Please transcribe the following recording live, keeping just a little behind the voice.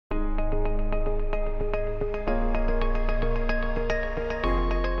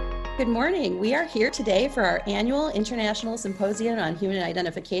good morning. We are here today for our annual International Symposium on Human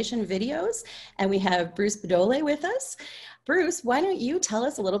Identification videos, and we have Bruce Budowle with us. Bruce, why don't you tell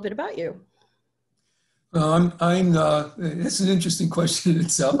us a little bit about you? Well, it's an interesting question in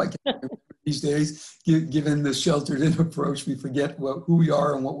itself. I can't remember these days, given the sheltered-in approach, we forget who we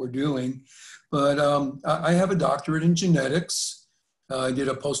are and what we're doing. But I have a doctorate in genetics. I did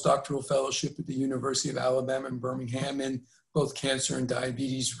a postdoctoral fellowship at the University of Alabama in Birmingham in both cancer and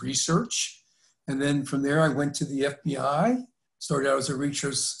diabetes research. And then from there, I went to the FBI, started out as a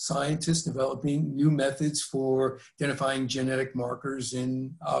research scientist, developing new methods for identifying genetic markers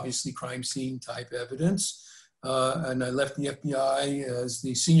in obviously crime scene type evidence. And I left the FBI as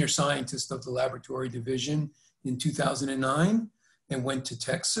the senior scientist of the laboratory division in 2009 and went to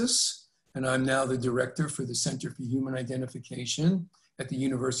Texas. And I'm now the director for the Center for Human Identification at the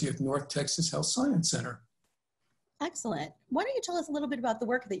University of North Texas Health Science Center. Excellent. Why don't you tell us a little bit about the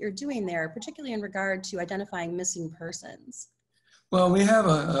work that you're doing there, particularly in regard to identifying missing persons? Well, we have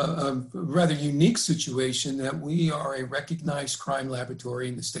a rather unique situation that we are a recognized crime laboratory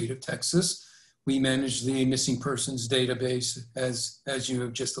in the state of Texas. We manage the missing persons database, as you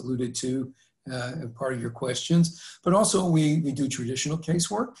have just alluded to, part of your questions, but also we do traditional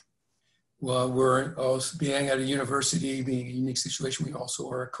casework. Well, we're also being at a university, being a unique situation, we also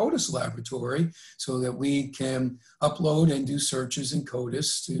are a CODIS laboratory so that we can upload and do searches in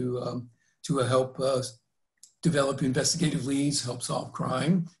CODIS to help develop investigative leads, help solve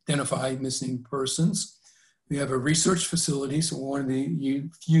crime, identify missing persons. We have a research facility, so we're one of the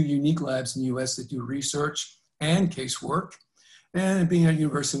few unique labs in the US that do research and casework. And being at a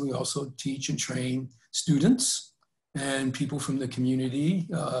university, we also teach and train students and people from the community,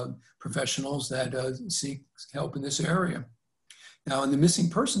 professionals that seek help in this area. Now, in the missing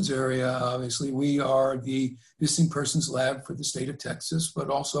persons area, obviously, we are the missing persons lab for the state of Texas, but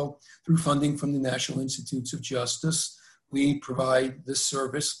also through funding from the National Institutes of Justice, we provide this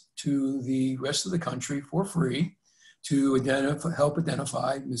service to the rest of the country for free to help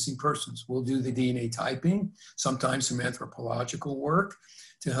identify missing persons. We'll do the DNA typing, sometimes some anthropological work,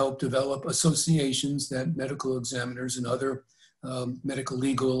 to help develop associations that medical examiners and other medical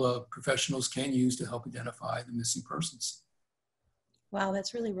legal professionals can use to help identify the missing persons. Wow,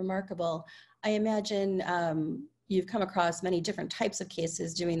 that's really remarkable. I imagine you've come across many different types of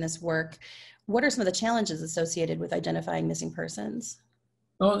cases doing this work. What are some of the challenges associated with identifying missing persons?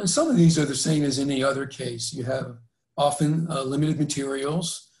 Well, some of these are the same as any other case. You have often limited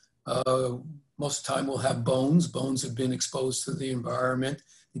materials. Most of the time we'll have bones. Bones have been exposed to the environment.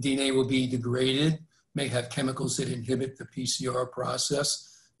 The DNA will be degraded, may have chemicals that inhibit the PCR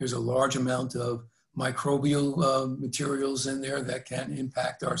process. There's a large amount of microbial materials in there that can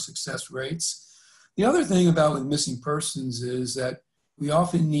impact our success rates. The other thing about with missing persons is that we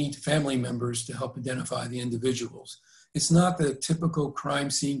often need family members to help identify the individuals. It's not the typical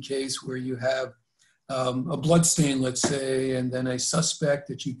crime scene case where you have a blood stain, let's say, and then a suspect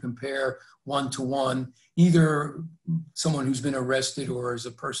that you compare one-to-one, either someone who's been arrested or as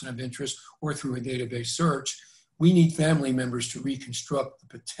a person of interest or through a database search. We need family members to reconstruct the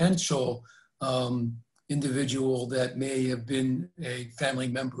potential individual that may have been a family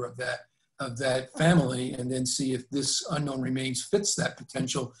member of that family, and then see if this unknown remains fits that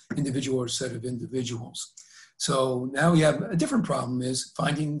potential individual or set of individuals. So now we have a different problem, is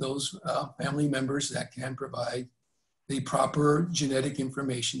finding those family members that can provide the proper genetic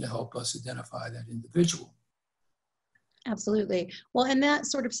information to help us identify that individual. Absolutely. Well, and that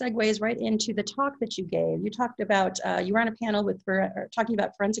sort of segues right into the talk that you gave. You talked about, you were on a panel talking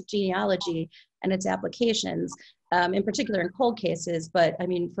about forensic genealogy and its applications, in particular in cold cases, but I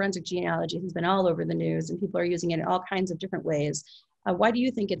mean, forensic genealogy has been all over the news and people are using it in all kinds of different ways. Why do you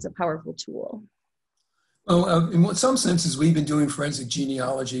think it's a powerful tool? Well, in some senses, we've been doing forensic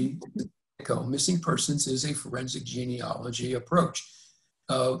genealogy. Missing persons is a forensic genealogy approach.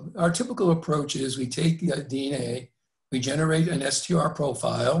 Our typical approach is we take DNA, we generate an STR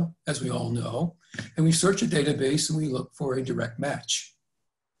profile, as we all know, and we search a database and we look for a direct match.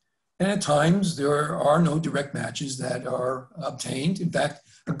 And at times, there are no direct matches that are obtained. In fact,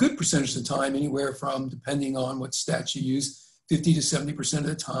 a good percentage of the time, anywhere from, depending on what stats you use, 50 to 70% of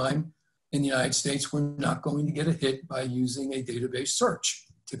the time, in the United States, we're not going to get a hit by using a database search.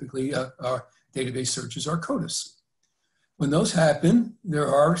 Typically, our database searches are CODIS. When those happen, there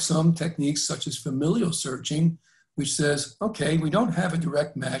are some techniques such as familial searching, which says, okay, we don't have a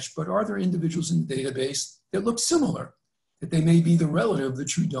direct match, but are there individuals in the database that look similar, that they may be the relative, the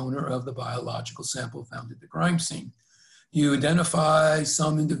true donor of the biological sample found at the crime scene? You identify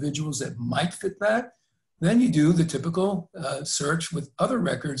some individuals that might fit that, Then you do the typical search with other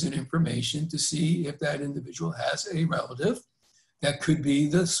records and information to see if that individual has a relative that could be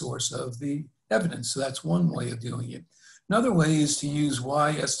the source of the evidence. So that's one way of doing it. Another way is to use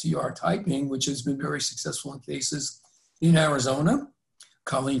YSTR typing, which has been very successful in cases in Arizona.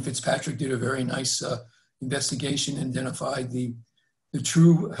 Colleen Fitzpatrick did a very nice investigation, identified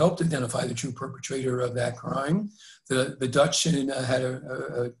helped identify the true perpetrator of that crime. The Dutch had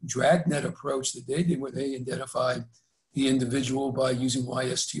a dragnet approach that they did, where they identified the individual by using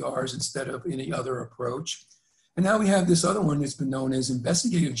YSTRs instead of any other approach. And now we have this other one that's been known as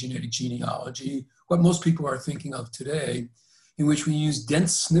investigative genetic genealogy, what most people are thinking of today, in which we use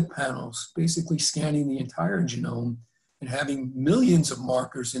dense SNP panels, basically scanning the entire genome and having millions of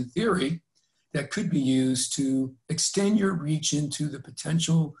markers in theory that could be used to extend your reach into the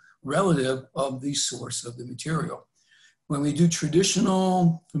potential relative of the source of the material. When we do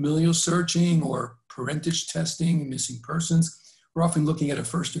traditional familial searching or parentage testing, missing persons, we're often looking at a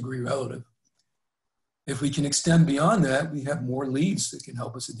first-degree relative. If we can extend beyond that, we have more leads that can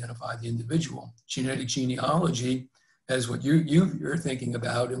help us identify the individual. Genetic genealogy, as what you're thinking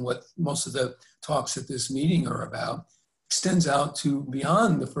about and what most of the talks at this meeting are about, extends out to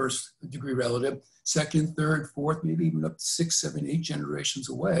beyond the first degree relative, second, third, fourth, maybe even up to 6, 7, 8 generations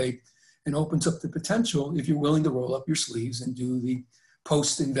away, and opens up the potential, if you're willing to roll up your sleeves and do the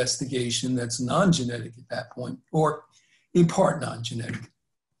post-investigation that's non-genetic at that point, or in part non-genetic.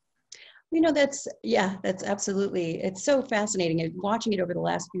 That's absolutely, it's so fascinating and watching it over the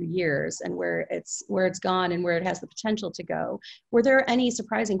last few years and where it's gone and where it has the potential to go. Were there any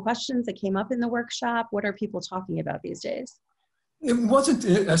surprising questions that came up in the workshop? What are people talking about these days? It wasn't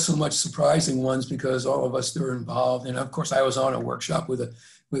so much surprising ones because all of us that were involved, and of course I was on a workshop with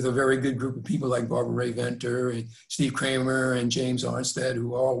a very good group of people like Barbara Ray Venter and Steve Kramer and James Arnstead,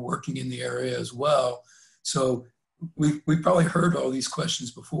 who are all working in the area as well. So we probably heard all these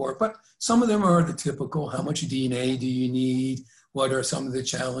questions before, but some of them are the typical: how much DNA do you need? What are some of the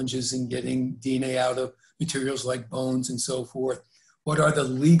challenges in getting DNA out of materials like bones and so forth? What are the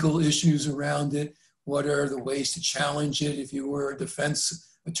legal issues around it? What are the ways to challenge it if you were a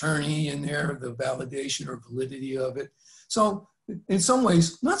defense attorney in there, the validation or validity of it? So in some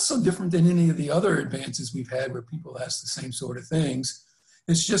ways, not so different than any of the other advances we've had where people ask the same sort of things.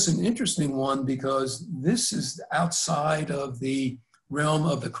 It's just an interesting one because this is outside of the realm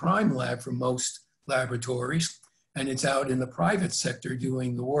of the crime lab for most laboratories, and it's out in the private sector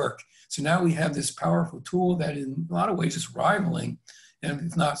doing the work. So now we have this powerful tool that in a lot of ways is rivaling, and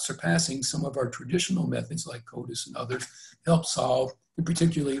if not surpassing, some of our traditional methods like CODIS and others help solve, and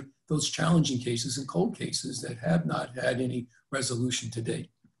particularly those challenging cases and cold cases that have not had any resolution to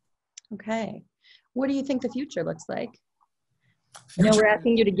date. Okay. What do you think the future looks like? I know we're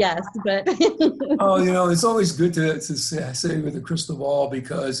asking you to guess, but. Oh, it's always good to say with a crystal ball,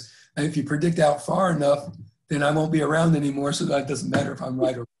 because if you predict out far enough, then I won't be around anymore, so that doesn't matter if I'm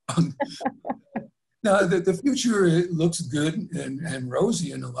right or wrong. Now, the future looks good and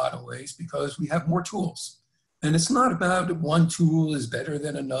rosy in a lot of ways because we have more tools. And it's not about one tool is better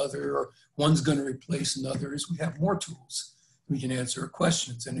than another or one's going to replace another. We have more tools. We can answer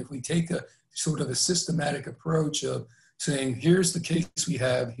questions. And if we take a sort of a systematic approach of saying, here's the case we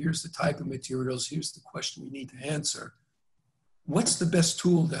have, here's the type of materials, here's the question we need to answer, what's the best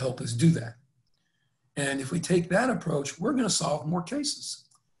tool to help us do that? And if we take that approach, we're going to solve more cases.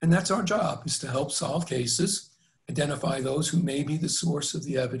 And that's our job, is to help solve cases, identify those who may be the source of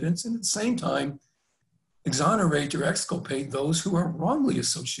the evidence, and at the same time, exonerate or exculpate those who are wrongly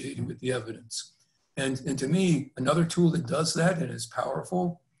associated with the evidence. And to me, another tool that does that and is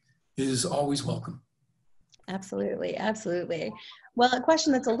powerful is always welcome. Absolutely, absolutely. Well, a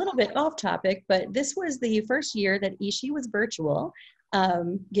question that's a little bit off topic, but this was the first year that ISHI was virtual,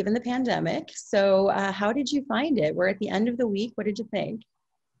 given the pandemic. So how did you find it? We're at the end of the week. What did you think?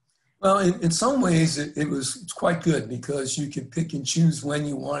 Well, in some ways, it's quite good because you could pick and choose when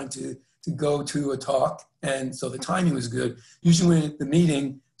you wanted to go to a talk. And so the timing was good. Usually when at the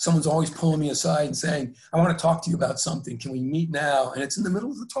meeting, someone's always pulling me aside and saying, I want to talk to you about something. Can we meet now? And it's in the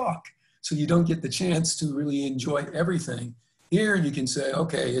middle of the talk. So you don't get the chance to really enjoy everything. Here you can say,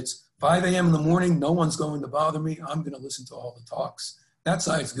 okay, it's 5 a.m. in the morning. No one's going to bother me. I'm going to listen to all the talks. That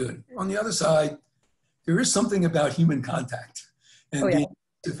side's good. On the other side, there is something about human contact and being face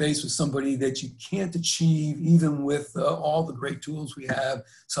to face with somebody that you can't achieve even with all the great tools we have,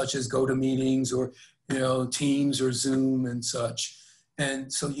 such as GoToMeetings or Teams or Zoom and such.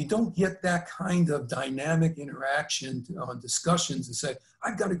 And so you don't get that kind of dynamic interaction on discussions and say,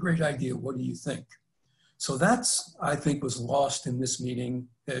 I've got a great idea, what do you think? So that's, I think, was lost in this meeting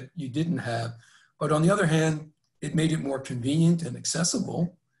that you didn't have. But on the other hand, it made it more convenient and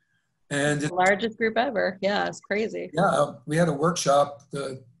accessible. And The largest group ever. Yeah, it's crazy. yeah, we had a workshop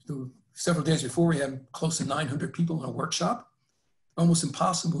several days before. We had close to 900 people in a workshop. Almost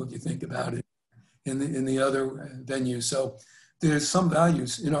impossible if you think about it in the other venues. So there's some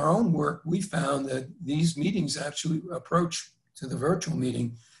values. In our own work, we found that these meetings actually approach to the virtual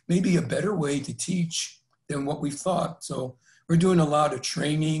meeting may be a better way to teach than what we thought. So we're doing a lot of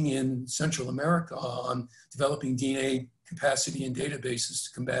training in Central America on developing DNA capacity and databases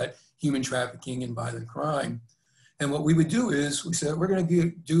to combat human trafficking and violent crime. And what we would do is we said, we're going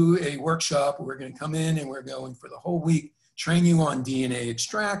to do a workshop where we're going to come in and we're going for the whole week, train you on DNA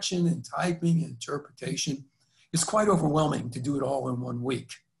extraction and typing and interpretation. It's quite overwhelming to do it all in 1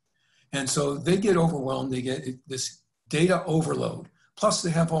 week. And so they get overwhelmed, they get this data overload. Plus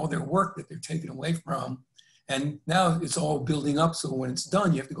they have all their work that they're taken away from. And now it's all building up. So when it's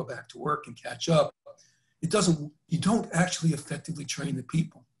done, you have to go back to work and catch up. You don't actually effectively train the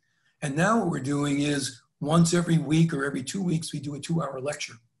people. And now what we're doing is once every week or every 2 weeks, we do a 2-hour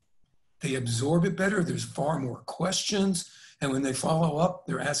lecture. They absorb it better. There's far more questions. And when they follow up,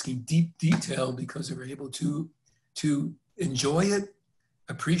 they're asking deep detail because they were able to enjoy it,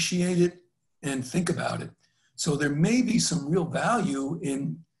 appreciate it, and think about it. So there may be some real value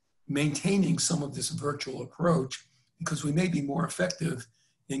in maintaining some of this virtual approach because we may be more effective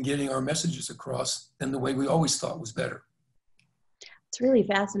in getting our messages across than the way we always thought was better. It's really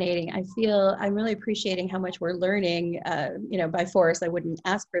fascinating. I feel I'm really appreciating how much we're learning, by force. I wouldn't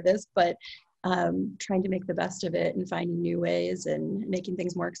ask for this, but trying to make the best of it and finding new ways and making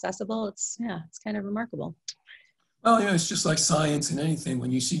things more accessible. It's kind of remarkable. Well, it's just like science and anything.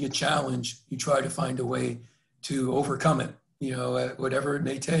 When you see a challenge, you try to find a way to overcome it, whatever it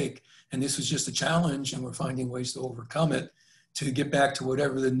may take. And this was just a challenge, and we're finding ways to overcome it to get back to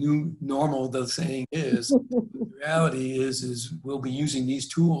whatever the new normal, the saying is. The reality is we'll be using these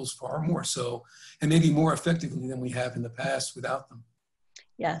tools far more so, and maybe more effectively than we have in the past without them.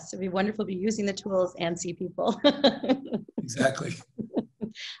 Yes, it'd be wonderful to be using the tools and see people. Exactly.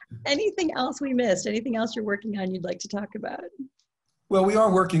 Anything else we missed? Anything else you're working on you'd like to talk about? Well, we are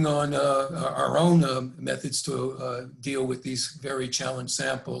working on our own methods to deal with these very challenged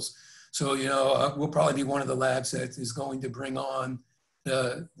samples. So, we'll probably be one of the labs that is going to bring on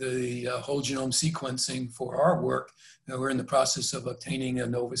the whole genome sequencing for our work. We're in the process of obtaining a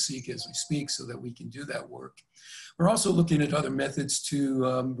NovaSeq as we speak so that we can do that work. We're also looking at other methods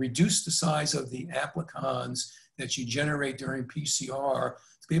to reduce the size of the amplicons that you generate during PCR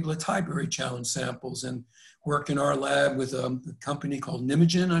to be able to type very challenged samples, and work in our lab with a company called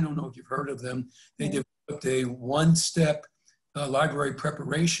Nimogen. I don't know if you've heard of them. They developed a one-step library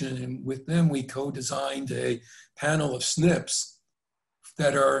preparation, and with them we co-designed a panel of SNPs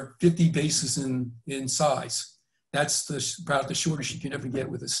that are 50 bases in size. That's about the shortest you can ever get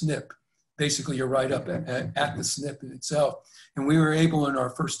with a SNP. Basically, you're right up at the SNP in itself. And we were able in our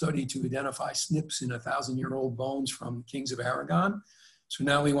first study to identify SNPs in 1,000-year-old bones from the kings of Aragon. So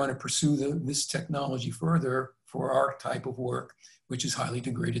now we want to pursue this technology further for our type of work, which is highly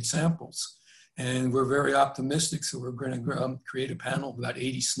degraded samples. And we're very optimistic, so we're going to create a panel of about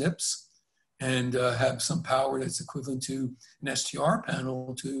 80 SNPs and have some power that's equivalent to an STR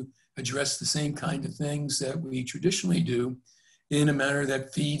panel to address the same kind of things that we traditionally do in a manner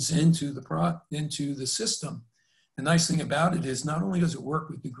that feeds into the system. The nice thing about it is not only does it work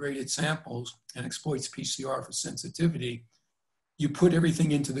with degraded samples and exploits PCR for sensitivity, you put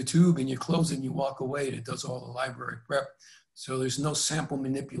everything into the tube and you close it and you walk away and it does all the library prep. So there's no sample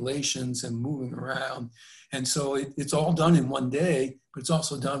manipulations and moving around. And so it's all done in one day, but it's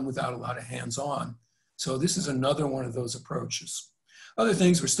also done without a lot of hands-on. So this is another one of those approaches. Other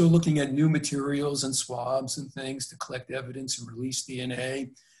things, we're still looking at new materials and swabs and things to collect evidence and release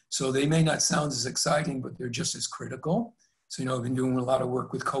DNA. So they may not sound as exciting, but they're just as critical. So, I've been doing a lot of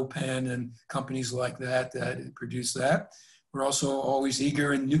work with Copan and companies like that produce that. We're also always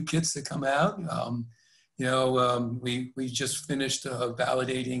eager in new kits that come out. We just finished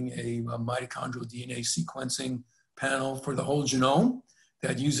validating a mitochondrial DNA sequencing panel for the whole genome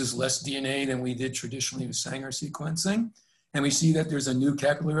that uses less DNA than we did traditionally with Sanger sequencing. And we see that there's a new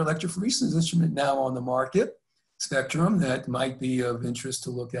capillary electrophoresis instrument now on the market spectrum that might be of interest to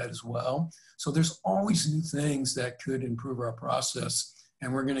look at as well. So there's always new things that could improve our process,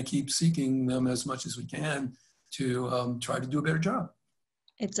 and we're going to keep seeking them as much as we can to try to do a better job.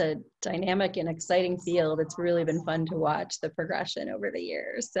 It's a dynamic and exciting field. It's really been fun to watch the progression over the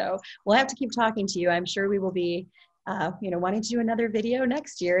years. So we'll have to keep talking to you. I'm sure we will be wanting to do another video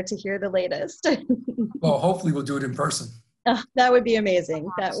next year to hear the latest. Well, hopefully we'll do it in person. That would be amazing.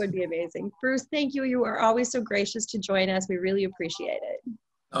 That would be amazing. Bruce, thank you. You are always so gracious to join us. We really appreciate it.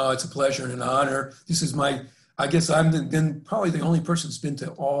 Oh, it's a pleasure and an honor. This is I guess I've been probably the only person that's been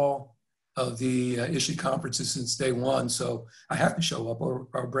to all of the ISHI conferences since day one. So I have to show up or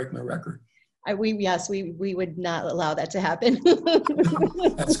I'll break my record. Yes, we would not allow that to happen.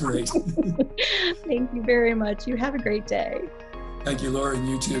 That's great. Thank you very much. You have a great day. Thank you, Laura, and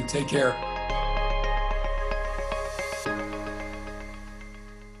you too. Take care.